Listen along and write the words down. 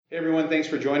Hey everyone, thanks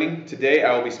for joining. Today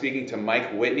I will be speaking to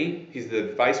Mike Whitney. He's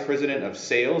the Vice President of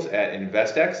Sales at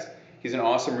InvestX. He's an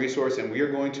awesome resource, and we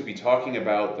are going to be talking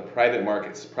about the private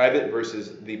markets, private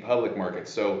versus the public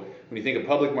markets. So when you think of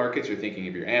public markets, you're thinking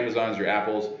of your Amazons, your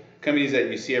Apples, companies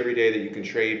that you see every day that you can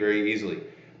trade very easily.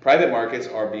 Private markets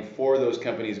are before those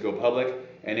companies go public,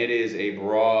 and it is a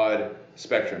broad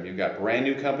spectrum. You've got brand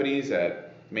new companies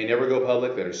that may never go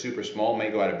public, that are super small, may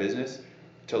go out of business,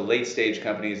 to late stage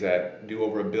companies that do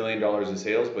over $1 billion in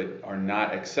sales but are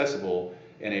not accessible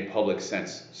in a public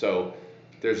sense. So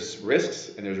there's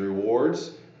risks and there's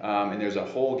rewards, and there's a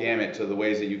whole gamut to the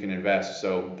ways that you can invest.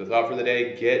 So the thought for the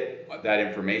day: get that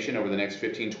information over the next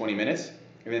 15-20 minutes,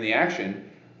 and then the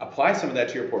action: apply some of that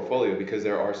to your portfolio, because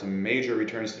there are some major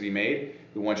returns to be made.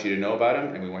 We want you to know about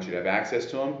them, and we want you to have access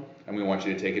to them, and we want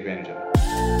you to take advantage of them.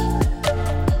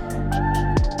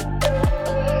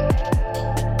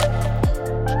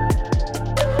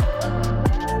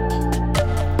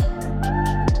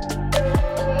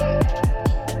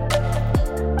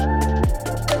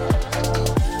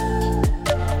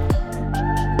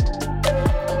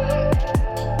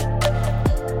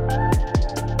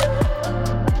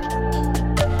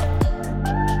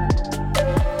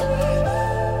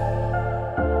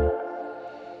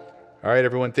 All right,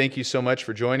 everyone, thank you so much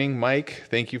for joining. Mike,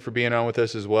 thank you for being on with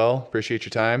us as well. Appreciate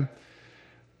your time.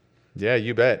 Yeah,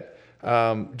 you bet.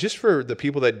 Just for the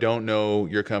people that don't know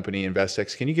your company,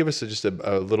 InvestX, can you give us just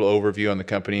a little overview on the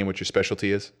company and what your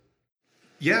specialty is?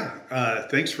 Yeah,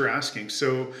 thanks for asking.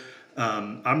 So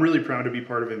I'm really proud to be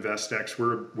part of InvestX.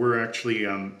 We're actually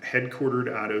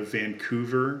headquartered out of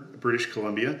Vancouver, British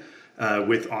Columbia,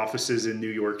 with offices in New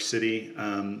York City.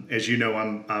 As you know,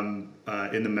 I'm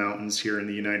in the mountains here in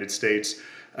the United States,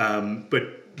 but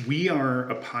we are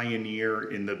a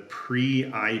pioneer in the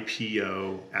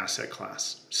pre-IPO asset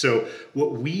class. So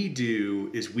what we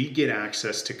do is we get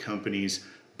access to companies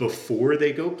before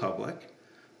they go public,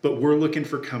 but we're looking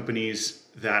for companies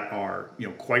that are,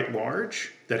 quite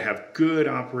large, that have good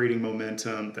operating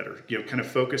momentum, that are, kind of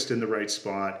focused in the right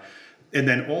spot. And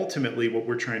then ultimately what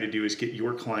we're trying to do is get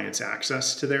your clients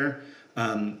access to there,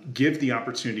 give the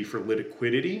opportunity for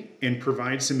liquidity, and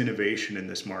provide some innovation in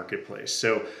this marketplace.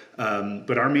 So,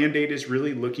 but our mandate is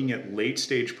really looking at late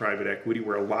stage private equity,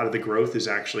 where a lot of the growth is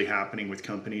actually happening with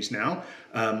companies now,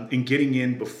 and getting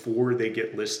in before they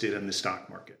get listed in the stock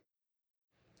market.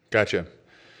 Gotcha.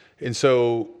 And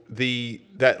so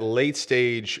that late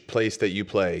stage place that you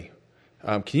play,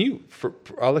 I think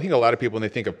a lot of people, when they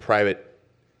think of private,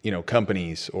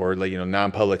 companies or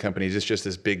non-public companies, it's just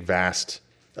this big, vast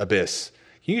abyss.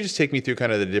 Can you just take me through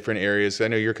kind of the different areas? I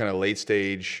know you're kind of late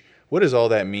stage. What does all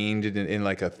that mean in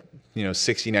like a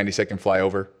 60, 90 second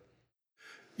flyover?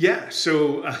 Yeah.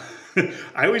 So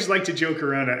I always like to joke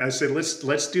around. I said,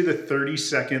 let's do the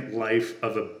 30-second life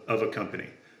of a company.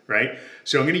 Right.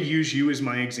 So I'm going to use you as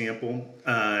my example.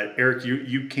 Eric,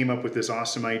 you came up with this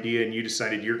awesome idea and you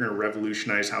decided you're going to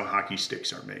revolutionize how hockey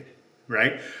sticks are made.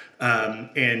 Right.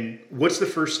 And what's the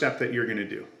first step that you're going to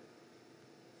do?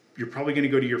 You're probably going to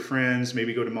go to your friends,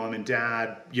 maybe go to mom and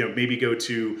dad, maybe go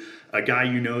to a guy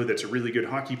that's a really good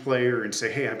hockey player and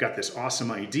say, hey, I've got this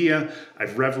awesome idea.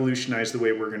 I've revolutionized the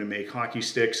way we're going to make hockey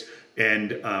sticks.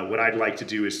 And what I'd like to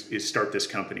do is start this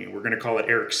company. And we're going to call it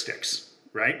Eric Sticks.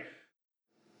 Right.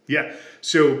 Yeah.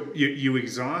 So you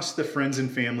exhaust the friends and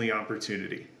family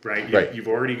opportunity, right? You've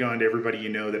already gone to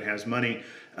everybody that has money.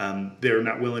 They're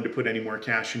not willing to put any more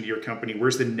cash into your company.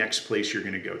 Where's the next place you're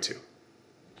going to go to?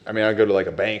 I mean, I'd go to like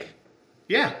a bank.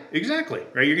 Yeah, exactly.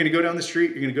 Right. You're going to go down the street.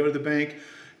 You're going to go to the bank.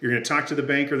 You're going to talk to the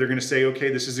banker. They're going to say,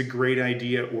 okay, this is a great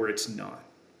idea, or it's not.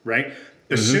 Right.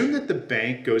 Mm-hmm. Assume that the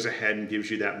bank goes ahead and gives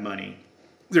you that money.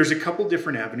 There's a couple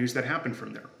different avenues that happen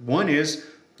from there. One is,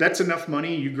 that's enough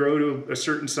money. You grow to a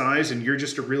certain size and you're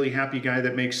just a really happy guy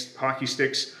that makes hockey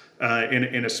sticks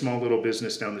in a small little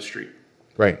business down the street.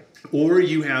 Right. Or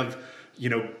you have,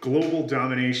 global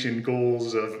domination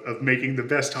goals of making the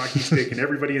best hockey stick and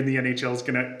everybody in the NHL is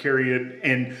going to carry it.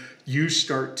 And you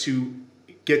start to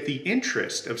get the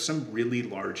interest of some really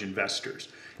large investors.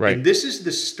 Right. And this is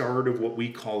the start of what we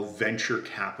call venture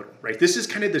capital, right? This is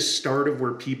kind of the start of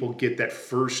where people get that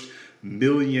first $1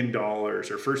 million or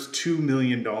first $2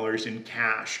 million in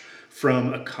cash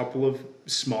from a couple of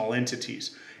small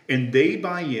entities. And they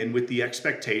buy in with the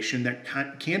expectation that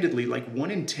candidly, like 1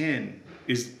 in 10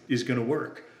 is going to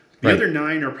work. The other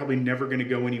 9 are probably never going to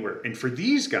go anywhere. And for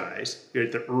these guys,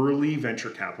 the early venture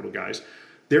capital guys,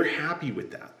 they're happy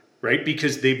with that, right?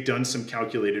 Because they've done some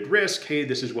calculated risk. Hey,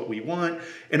 this is what we want.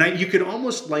 And you could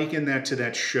almost liken that to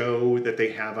that show that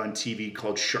they have on TV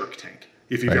called Shark Tank.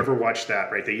 If you've ever watched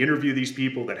that, right? They interview these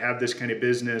people that have this kind of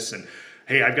business and,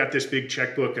 hey, I've got this big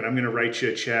checkbook and I'm going to write you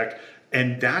a check.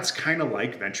 And that's kind of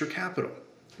like venture capital,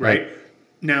 right?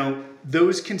 Now,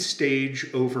 those can stage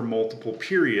over multiple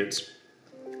periods,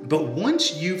 but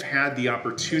once you've had the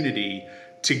opportunity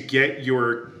to get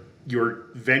your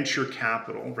venture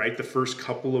capital, right, the first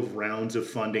couple of rounds of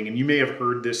funding, and you may have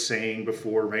heard this saying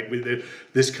before, right, with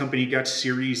this company got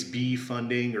Series B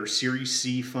funding or Series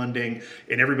C funding,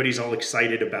 and everybody's all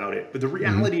excited about it. But the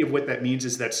reality of what that means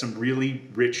is that some really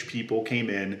rich people came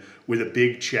in with a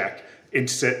big check and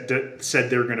said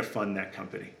they're going to fund that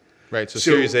company. Right. So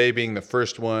Series A being the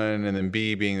first one, and then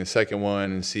B being the second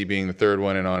one, and C being the third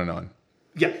one, and on and on.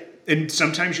 Yeah. And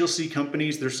sometimes you'll see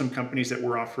companies, there's some companies that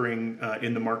we're offering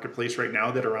in the marketplace right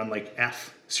now that are on like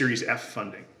Series F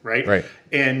funding, right? Right.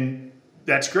 And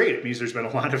that's great. It means there's been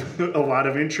a lot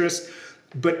of interest.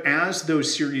 But as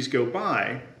those series go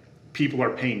by, people are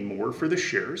paying more for the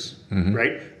shares,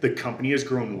 right? The company has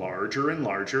grown larger and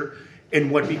larger. And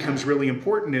what becomes really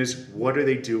important is, what are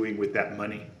they doing with that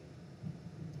money?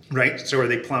 Right? So are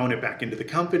they plowing it back into the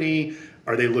company?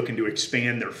 Are they looking to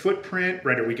expand their footprint?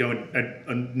 Right? Are we going,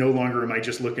 no longer am I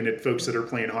just looking at folks that are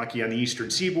playing hockey on the Eastern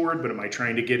Seaboard, but am I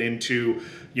trying to get into,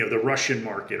 the Russian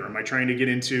market? Or am I trying to get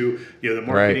into, the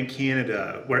market in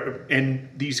Canada? And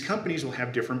these companies will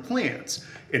have different plans.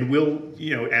 And we'll,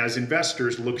 as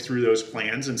investors, look through those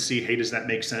plans and see, hey, does that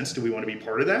make sense? Do we want to be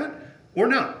part of that or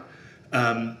not?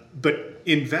 But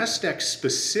InvestX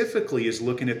specifically is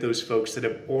looking at those folks that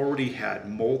have already had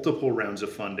multiple rounds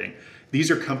of funding. These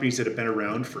are companies that have been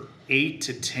around for 8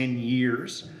 to 10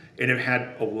 years and have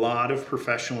had a lot of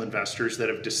professional investors that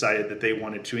have decided that they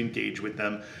wanted to engage with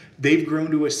them. They've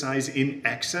grown to a size in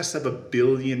excess of $1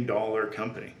 billion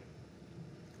company,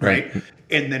 right?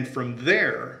 And then from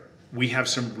there, we have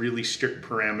some really strict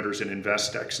parameters in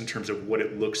InvestX in terms of what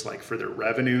it looks like for their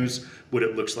revenues, what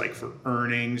it looks like for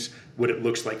earnings, what it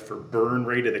looks like for burn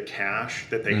rate of the cash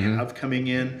that they have coming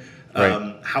in,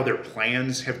 how their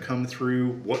plans have come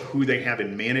through, who they have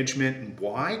in management and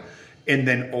why. And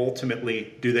then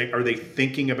ultimately, are they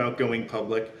thinking about going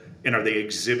public, and are they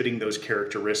exhibiting those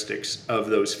characteristics of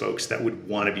those folks that would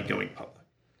want to be going public?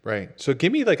 Right. So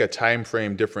give me like a time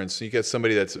frame difference. So you get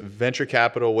somebody that's venture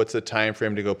capital. What's the time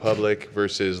frame to go public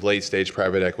versus late stage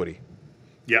private equity?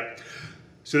 Yeah.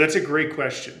 So that's a great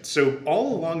question. So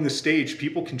all along the stage,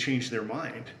 people can change their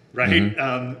mind, right?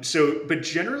 But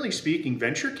generally speaking,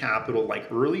 venture capital,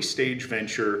 like early stage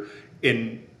venture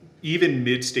and even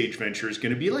mid stage venture, is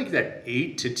going to be like that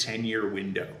 8 to 10 year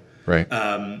window. Right.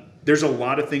 There's a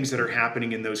lot of things that are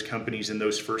happening in those companies in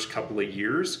those first couple of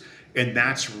years. And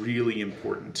that's really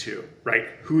important too, right?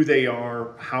 Who they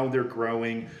are, how they're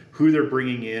growing, who they're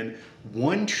bringing in.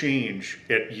 One change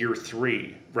at year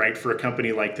 3, right, for a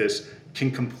company like this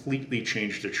can completely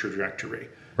change the trajectory,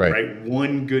 right?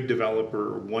 One good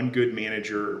developer, one good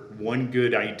manager, one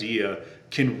good idea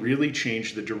can really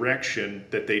change the direction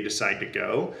that they decide to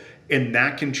go. And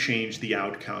that can change the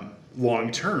outcome long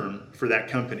term for that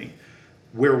company.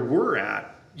 Where we're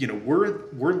at,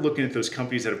 we're looking at those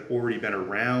companies that have already been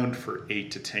around for 8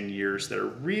 to 10 years that are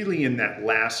really in that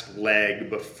last leg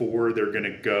before they're going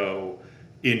to go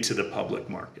into the public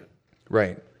market.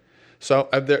 Right. So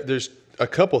there's a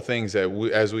couple things that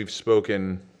as we've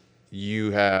spoken,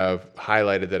 you have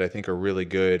highlighted that I think are really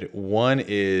good. One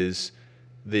is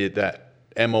that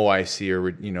MOIC,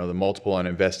 or the multiple on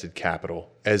invested capital,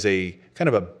 as a kind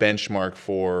of a benchmark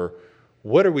for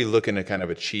what are we looking to kind of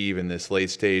achieve in this late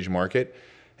stage market.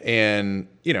 And,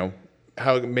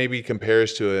 how it maybe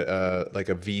compares to a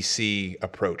VC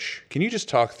approach. Can you just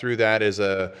talk through that as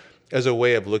a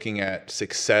way of looking at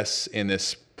success in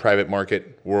this private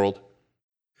market world?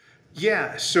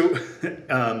 Yeah. So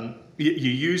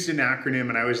you used an acronym,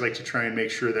 and I always like to try and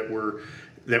make sure that we're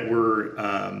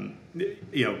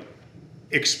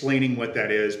explaining what that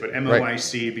is. But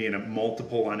MOIC being a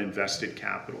multiple on invested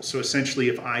capital. So essentially,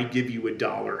 if I give you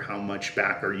 $1, how much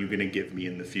back are you going to give me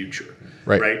in the future?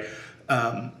 Right.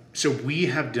 So we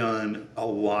have done a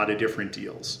lot of different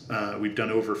deals. We've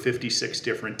done over 56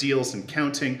 different deals and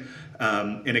counting.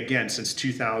 And again, since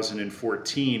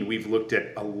 2014, we've looked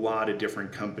at a lot of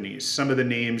different companies. Some of the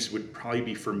names would probably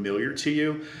be familiar to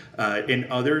you, and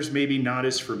others maybe not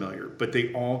as familiar, but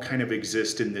they all kind of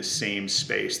exist in this same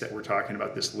space that we're talking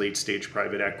about, this late stage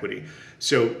private equity.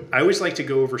 So I always like to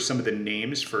go over some of the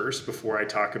names first before I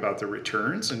talk about the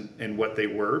returns and what they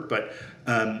were. But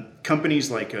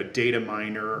companies like a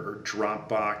Dataminr or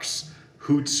Dropbox,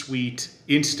 Hootsuite,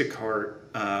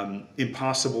 Instacart,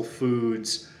 Impossible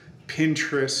Foods,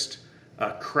 Pinterest,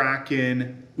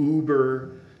 Kraken,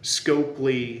 Uber,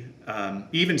 Scopely,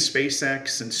 even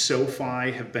SpaceX and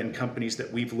SoFi have been companies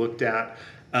that we've looked at.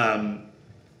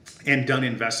 and done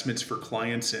investments for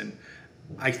clients in.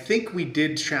 I think we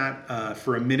did chat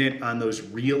for a minute on those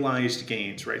realized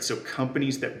gains, right? So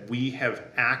companies that we have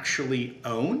actually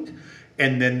owned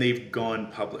and then they've gone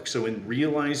public. So in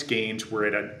realized gains, we're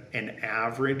at an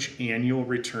average annual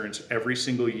returns every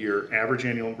single year, average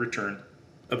annual return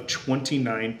of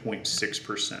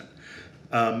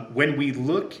 29.6%. When we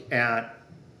look at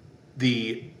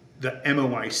the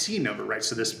MOIC number, right?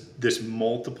 So this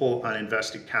multiple on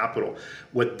invested capital,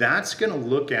 what that's going to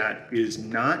look at is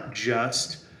not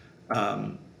just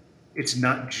it's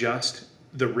not just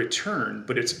the return,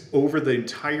 but it's over the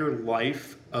entire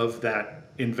life of that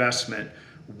investment.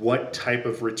 What type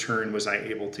of return was I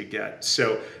able to get?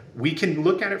 So we can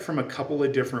look at it from a couple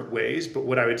of different ways, but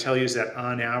what I would tell you is that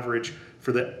on average,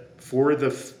 for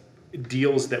the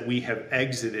deals that we have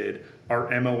exited, our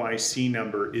MOIC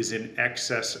number is in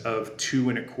excess of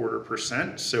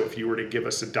 2.25%. So if you were to give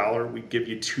us $1, we'd give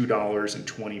you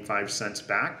 $2.25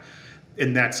 back.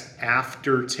 And that's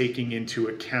after taking into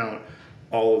account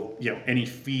all, any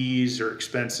fees or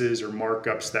expenses or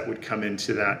markups that would come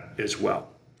into that as well.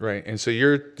 Right. And so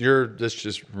let's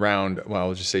just round, well,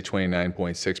 let's just say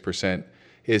 29.6%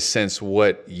 is since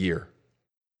what year?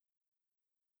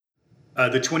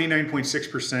 The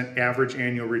 29.6% average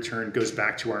annual return goes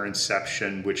back to our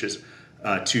inception, which is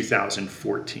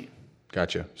 2014.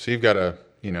 Gotcha. So you've got a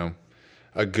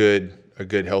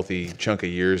good healthy chunk of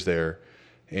years there,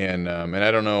 and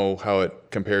I don't know how it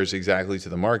compares exactly to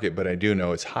the market, but I do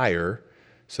know it's higher.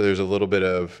 So there's a little bit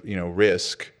of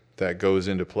risk that goes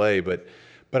into play, but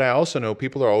I also know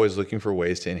people are always looking for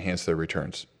ways to enhance their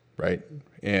returns, right?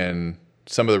 And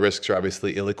some of the risks are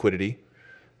obviously illiquidity.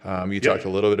 You talked a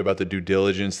little bit about the due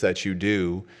diligence that you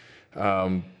do,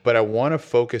 but I want to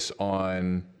focus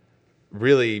on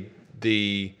really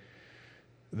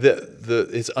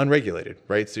it's unregulated,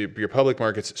 right? So your public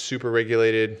market's super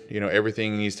regulated.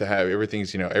 Everything needs to have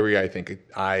everything's I think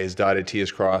I is dotted, T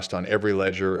is crossed on every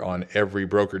ledger, on every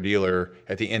broker dealer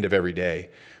at the end of every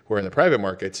day. Where in the private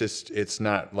markets, it's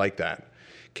not like that.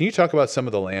 Can you talk about some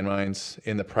of the landmines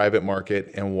in the private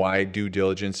market and why due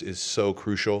diligence is so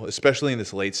crucial, especially in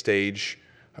this late stage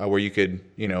where you could,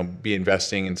 be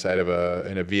investing inside of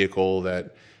a vehicle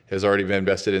that has already been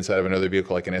invested inside of another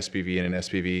vehicle like an SPV and an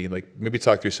SPV? Like maybe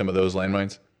talk through some of those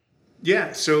landmines.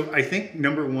 Yeah. So I think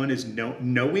number one is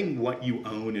knowing what you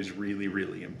own is really,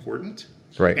 really important.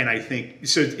 Right. And I think,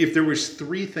 so if there was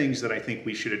three things that I think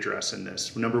we should address in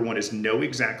this, number one is know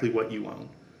exactly what you own,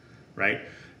 right?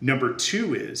 Number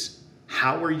two is,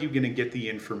 how are you going to get the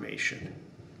information,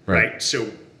 right?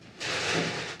 So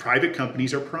private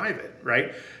companies are private,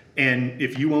 right? And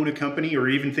if you own a company, or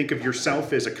even think of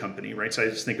yourself as a company, right? So I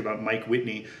just think about Mike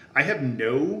Whitney. I have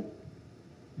no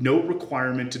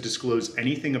requirement to disclose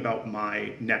anything about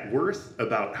my net worth,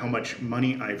 about how much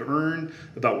money I've earned,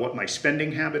 about what my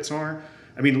spending habits are.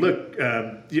 I mean, look,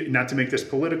 not to make this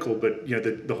political, but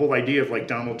the whole idea of like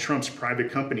Donald Trump's private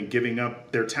company giving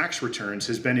up their tax returns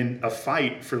has been in a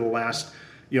fight for the last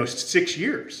 6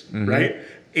 years, right?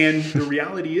 And the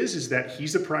reality is that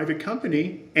he's a private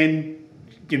company and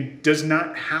does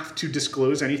not have to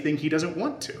disclose anything he doesn't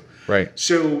want to. Right.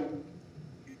 So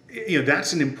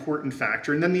that's an important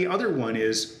factor. And then the other one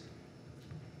is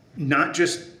not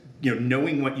just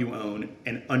knowing what you own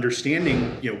and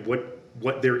understanding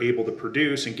what they're able to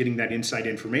produce and getting that inside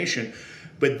information,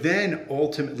 but then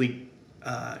ultimately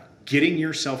getting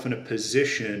yourself in a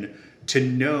position to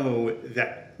know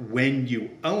that when you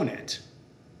own it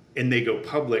and they go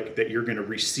public, that you're going to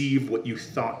receive what you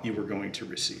thought you were going to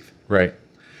receive. Right.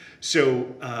 So,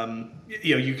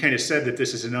 you kind of said that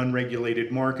this is an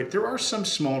unregulated market. There are some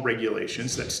small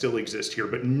regulations that still exist here,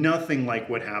 but nothing like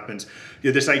what happens.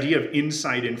 This idea of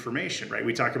inside information, right?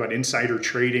 We talk about insider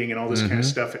trading and all this kind of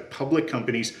stuff at public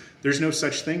companies. There's no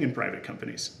such thing in private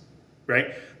companies,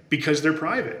 right? Because they're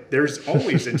private. There's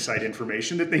always inside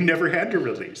information that they never had to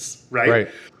release, right?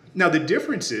 Now, the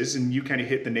difference is, and you kind of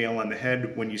hit the nail on the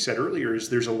head when you said earlier, is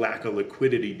there's a lack of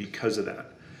liquidity because of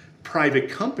that. Private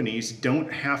companies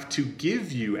don't have to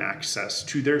give you access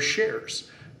to their shares.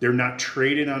 They're not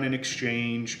traded on an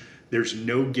exchange. There's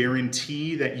no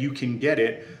guarantee that you can get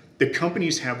it. The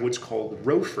companies have what's called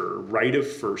ROFR, right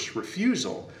of first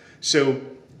refusal. So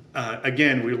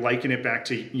again, we liken it back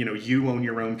to, you own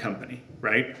your own company,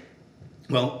 right?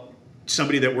 Well,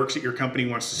 somebody that works at your company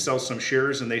wants to sell some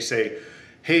shares and they say,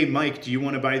 hey, Mike, do you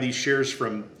want to buy these shares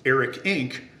from Eric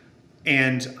Inc.?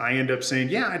 And I end up saying,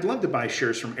 yeah, I'd love to buy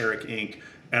shares from Eric Inc.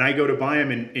 And I go to buy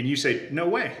them and you say, no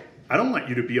way. I don't want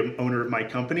you to be an owner of my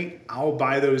company. I'll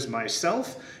buy those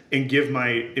myself and give my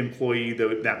employee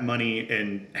that money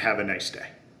and have a nice day.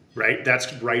 right?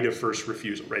 That's right of first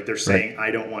refusal, right? They're saying,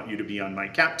 I don't want you to be on my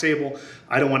cap table.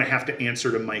 I don't want to have to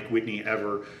answer to Mike Whitney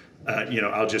ever.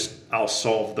 I'll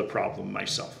solve the problem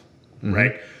myself,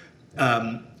 right?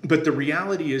 But the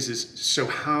reality is so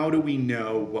how do we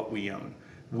know what we own?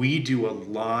 We do a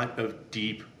lot of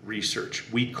deep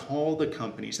research. We call the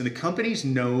companies, and the companies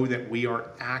know that we are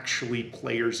actually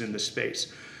players in the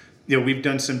space. We've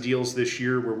done some deals this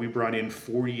year where we brought in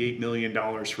 $48 million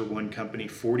for one company,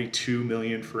 $42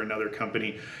 million for another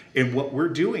company. And what we're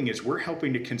doing is we're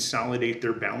helping to consolidate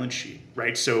their balance sheet,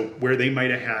 right? So where they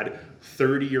might have had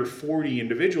 30 or 40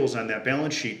 individuals on that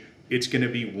balance sheet, it's going to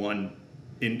be one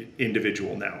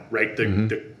individual now, right?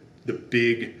 The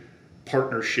big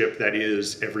partnership that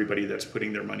is everybody that's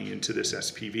putting their money into this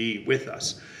SPV with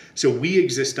us. So we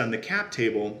exist on the cap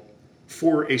table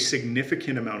for a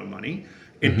significant amount of money.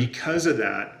 And because of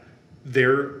that,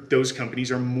 those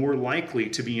companies are more likely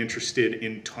to be interested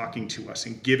in talking to us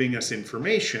and giving us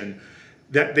information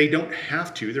that they don't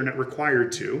have to, they're not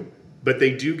required to, but they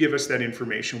do give us that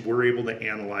information. We're able to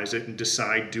analyze it and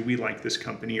decide, do we like this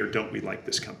company or don't we like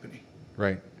this company?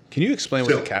 Right. Can you explain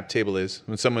what the cap table is?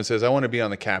 When someone says, I want to be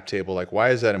on the cap table, like why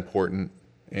is that important?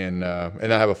 And I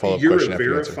have a follow-up question after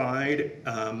you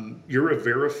answer. You're a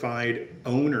verified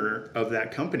owner of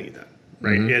that company then.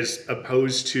 Right, as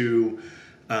opposed to,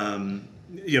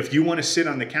 if you want to sit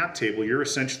on the cap table, you're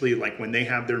essentially like when they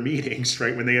have their meetings,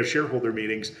 right? When they have shareholder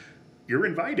meetings, you're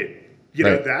invited.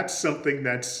 That's something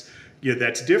that's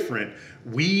different.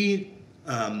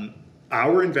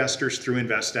 Our investors through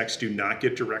InvestX do not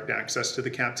get direct access to the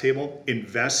cap table.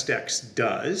 InvestX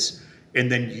does,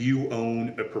 and then you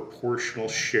own a proportional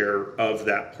share of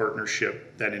that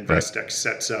partnership that InvestX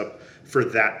sets up for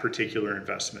that particular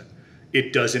investment.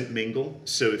 It doesn't mingle.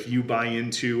 So if you buy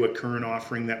into a current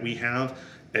offering that we have,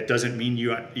 that doesn't mean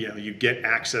you get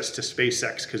access to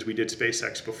SpaceX because we did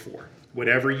SpaceX before.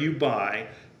 Whatever you buy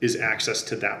is access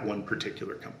to that one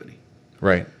particular company.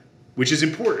 Right. Which is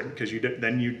important because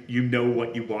then you know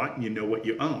what you bought and you know what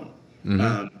you own.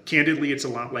 Candidly, it's a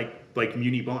lot like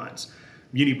muni bonds.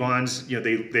 Muni bonds,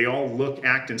 they all look,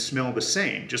 act, and smell the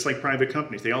same, just like private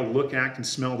companies. They all look, act, and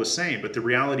smell the same. But the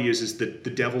reality is that the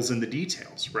devil's in the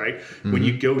details, right? When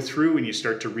you go through and you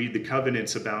start to read the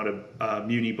covenants about a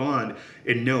muni bond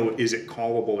and know, is it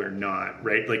callable or not,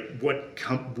 right? Like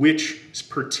which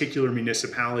particular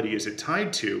municipality is it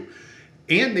tied to?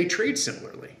 And they trade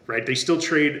similarly, right? They still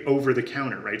trade over the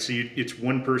counter, right? So it's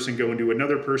one person going to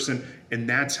another person, and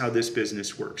that's how this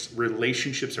business works.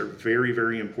 Relationships are very,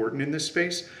 very important in this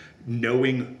space.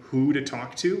 Knowing who to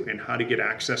talk to and how to get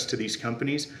access to these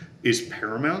companies is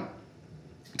paramount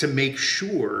to make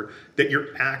sure that you're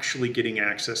actually getting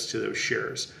access to those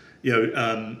shares.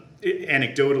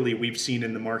 Anecdotally, we've seen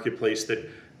in the marketplace that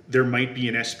there might be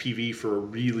an SPV for a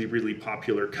really, really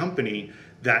popular company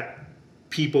that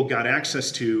people got access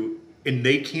to, and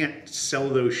they can't sell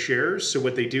those shares. So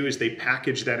what they do is they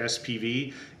package that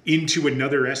SPV into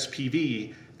another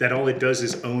SPV that all it does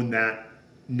is own that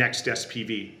next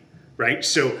SPV, right?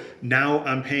 So now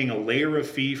I'm paying a layer of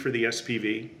fee for the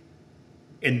SPV,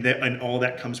 and all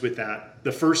that comes with that,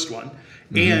 the first one,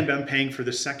 and I'm paying for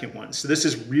the second one. So this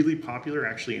is really popular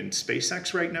actually in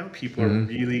SpaceX right now. People are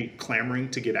really clamoring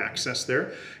to get access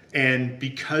there. And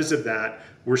because of that,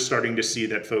 we're starting to see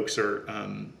that folks are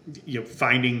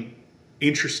finding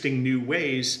interesting new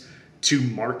ways to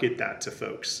market that to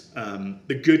folks.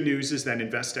 The good news is that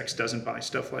InvestX doesn't buy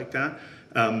stuff like that.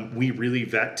 We really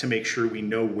vet to make sure we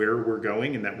know where we're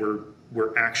going and that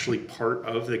we're actually part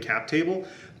of the cap table,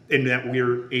 and that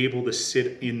we're able to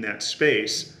sit in that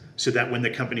space so that when the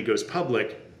company goes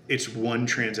public, it's one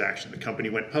transaction. The company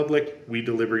went public, we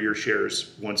deliver your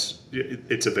shares once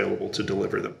it's available to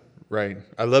deliver them. Right.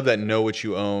 I love that know what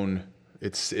you own.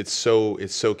 It's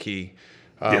so key.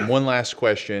 One last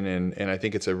question, and I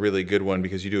think it's a really good one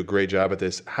because you do a great job at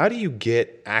this. How do you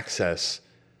get access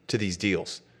to these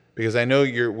deals? Because I know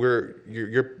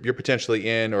you're potentially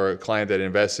in, or a client that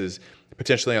invests is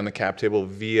potentially on the cap table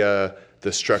via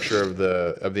the structure of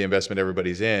the investment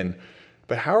everybody's in.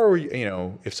 But how are we,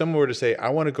 if someone were to say, I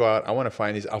want to go out, I want to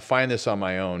find these, I'll find this on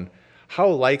my own. How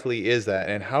likely is that?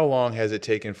 And how long has it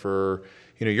taken for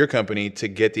your company to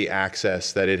get the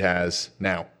access that it has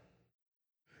now?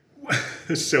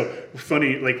 So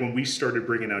funny, like when we started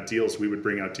bringing out deals, we would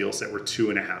bring out deals that were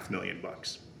 $2.5 million,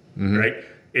 right?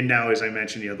 And now, as I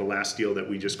mentioned, the last deal that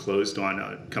we just closed on,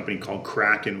 a company called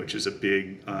Kraken, which is a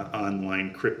big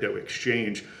online crypto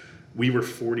exchange, we were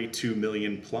 42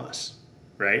 million plus,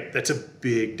 right? That's a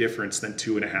big difference than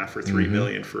 2.5 or 3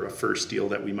 million for a first deal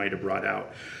that we might have brought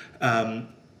out.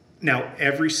 Now,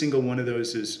 every single one of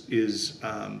those is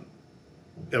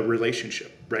a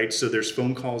relationship. right? So there's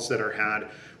phone calls that are had.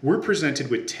 We're presented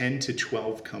with 10 to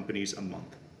 12 companies a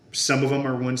month. Some of them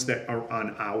are ones that are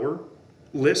on our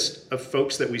list of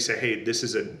folks that we say, hey, this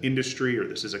is an industry or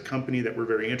this is a company that we're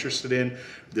very interested in.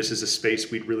 This is a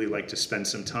space we'd really like to spend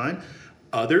some time.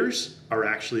 Others are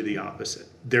actually the opposite.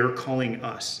 They're calling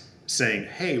us saying,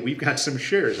 hey, we've got some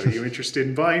shares. Are you interested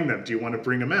in buying them? Do you want to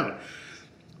bring them out?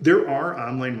 There are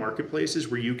online marketplaces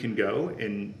where you can go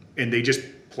and they just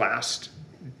blast,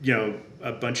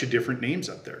 a bunch of different names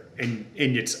up there. And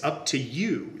it's up to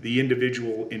you, the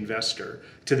individual investor,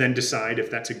 to then decide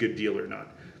if that's a good deal or not.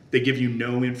 They give you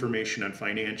no information on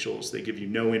financials. They give you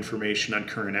no information on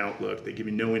current outlook. They give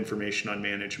you no information on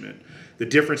management. The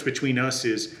difference between us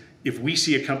is if we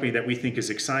see a company that we think is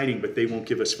exciting, but they won't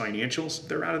give us financials,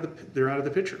 they're out of the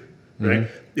picture, right?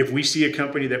 Mm-hmm. If we see a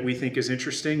company that we think is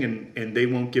interesting and they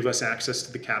won't give us access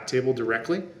to the cap table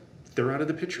directly, they're out of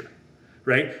the picture,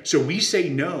 right? So we say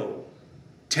no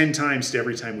 10 times to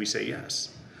every time we say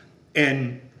yes.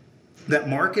 And that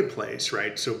marketplace,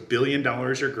 right? So $1 billion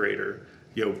or greater,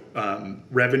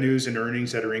 revenues and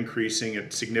earnings that are increasing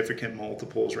at significant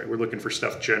multiples, right? We're looking for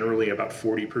stuff generally about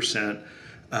 40%.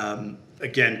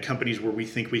 Again, companies where we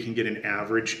think we can get an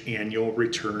average annual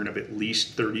return of at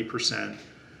least 30%.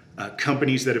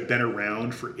 Companies that have been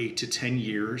around for 8 to 10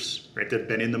 years, right? That have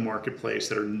been in the marketplace,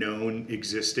 that are known,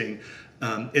 existing.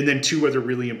 And then two other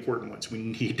really important ones. We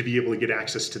need to be able to get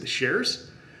access to the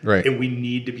shares. Right. And we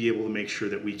need to be able to make sure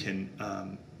that we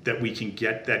can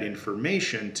get that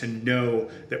information to know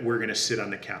that we're going to sit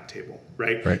on the cap table,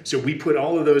 right? So we put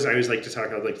all of those, I always like to talk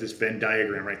about like this Venn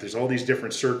diagram, right? There's all these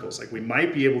different circles. Like we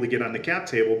might be able to get on the cap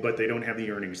table, but they don't have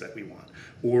the earnings that we want.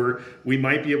 Or we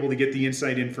might be able to get the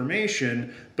inside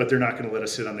information, but they're not going to let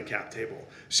us sit on the cap table.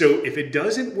 So if it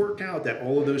doesn't work out that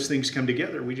all of those things come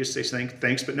together, we just say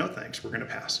thanks, but no thanks. We're going to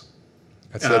pass.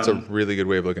 That's a really good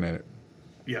way of looking at it.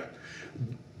 Yeah.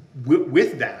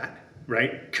 With that,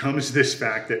 right, comes this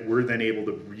fact that we're then able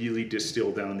to really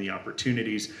distill down the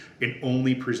opportunities and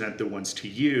only present the ones to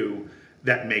you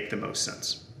that make the most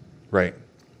sense. Right.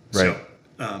 So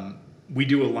we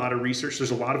do a lot of research.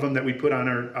 There's a lot of them that we put on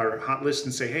our hot list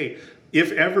and say, hey,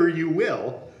 if ever you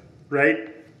will,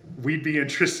 right, we'd be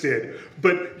interested.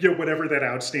 But whatever that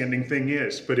outstanding thing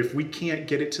is. But if we can't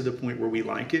get it to the point where we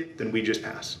like it, then we just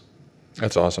pass.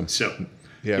 That's awesome. So,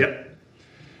 yeah. Yep.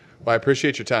 Well, I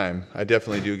appreciate your time. I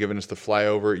definitely do, giving us the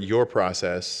flyover, your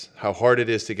process, how hard it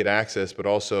is to get access, but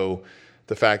also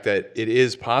the fact that it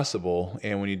is possible.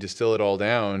 And when you distill it all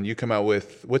down, you come out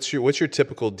with what's your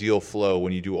typical deal flow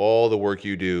when you do all the work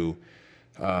you do?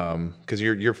 Because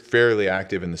you're fairly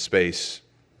active in the space.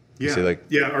 Yeah.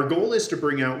 Our goal is to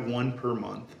bring out one per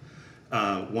month,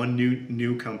 one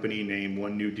new company name,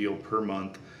 one new deal per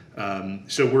month.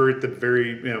 So we're at the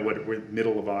we're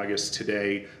middle of August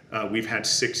today. We've had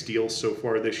 6 deals so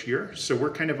far this year. So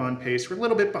we're kind of on pace. We're a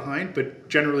little bit behind, but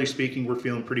generally speaking, we're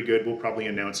feeling pretty good. We'll probably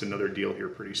announce another deal here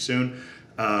pretty soon.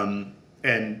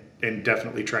 And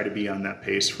definitely try to be on that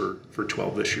pace for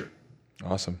 12 this year.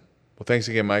 Awesome. Well, thanks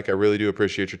again, Mike. I really do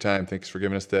appreciate your time. Thanks for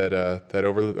giving us that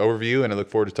overview, and I look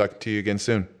forward to talking to you again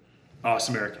soon.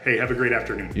 Awesome, Eric. Hey, have a great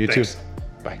afternoon. You too.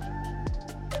 Bye.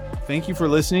 Thank you for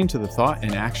listening to the Thought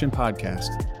and Action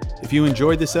Podcast. If you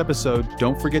enjoyed this episode,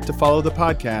 don't forget to follow the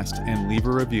podcast and leave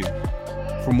a review.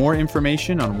 For more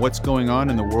information on what's going on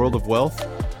in the world of wealth,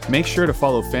 make sure to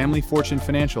follow Family Fortune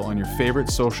Financial on your favorite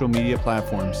social media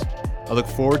platforms. I look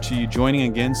forward to you joining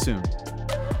again soon.